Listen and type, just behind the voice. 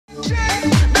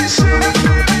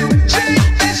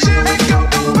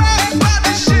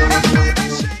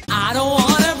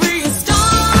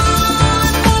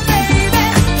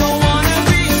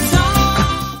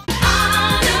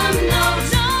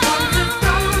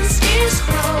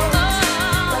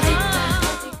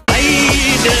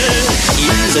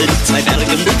Zwei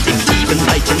Bergen mit dem tiefen,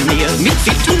 weiten Meer, mit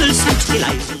viel Tunnels und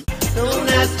Gleisen. Don't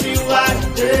ask me what I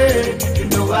did, you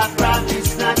know I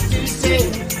promise not to say.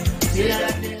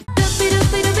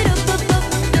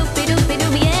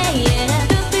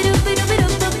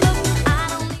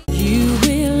 You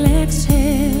will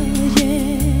exhale,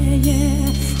 yeah,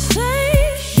 yeah.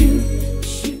 Say shoot,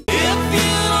 shoot. If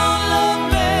you don't love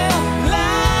me,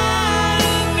 lie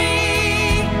to me.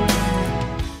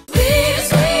 Please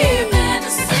sleep in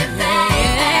the city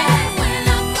when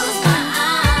I close my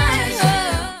eyes.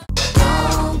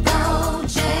 Don't go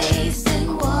chasing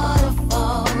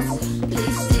waterfalls.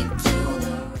 Please stick to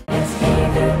the. It's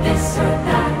either this or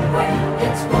that way.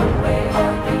 It's one way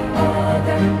or the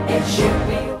other. It should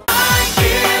be.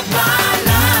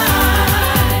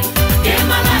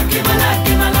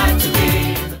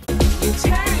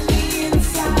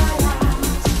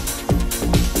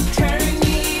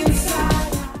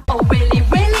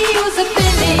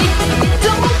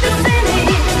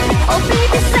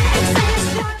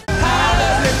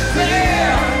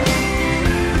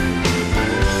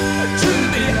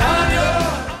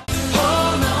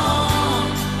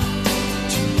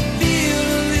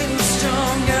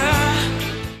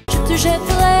 Je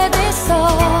jetterai des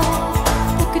sorts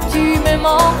pour que tu m'aimes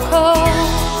encore.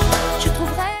 Je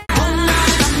trouverai.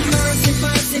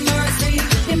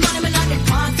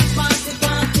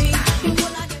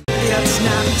 It's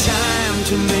not time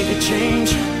to make a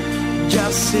change.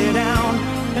 Just sit down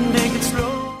and take it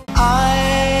slow.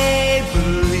 I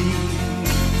believe.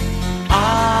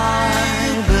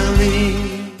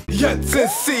 Jetzt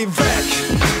ist sie weg,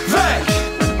 weg.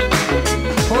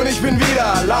 Und ich bin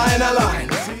wieder allein, allein.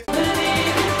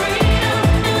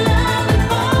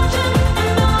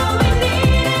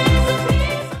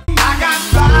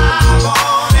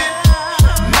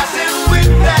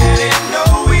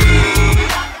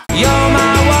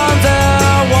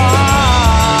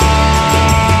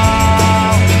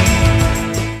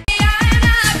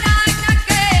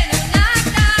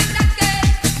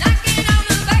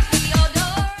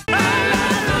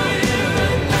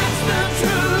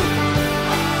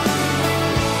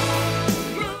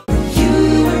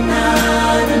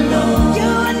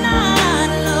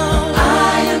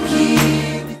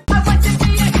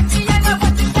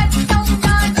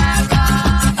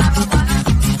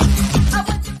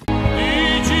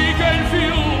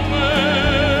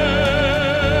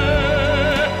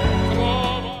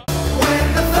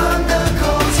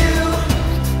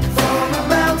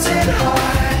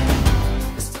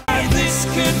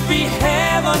 Be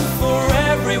heaven for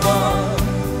everyone.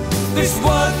 This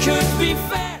world could be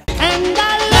fair.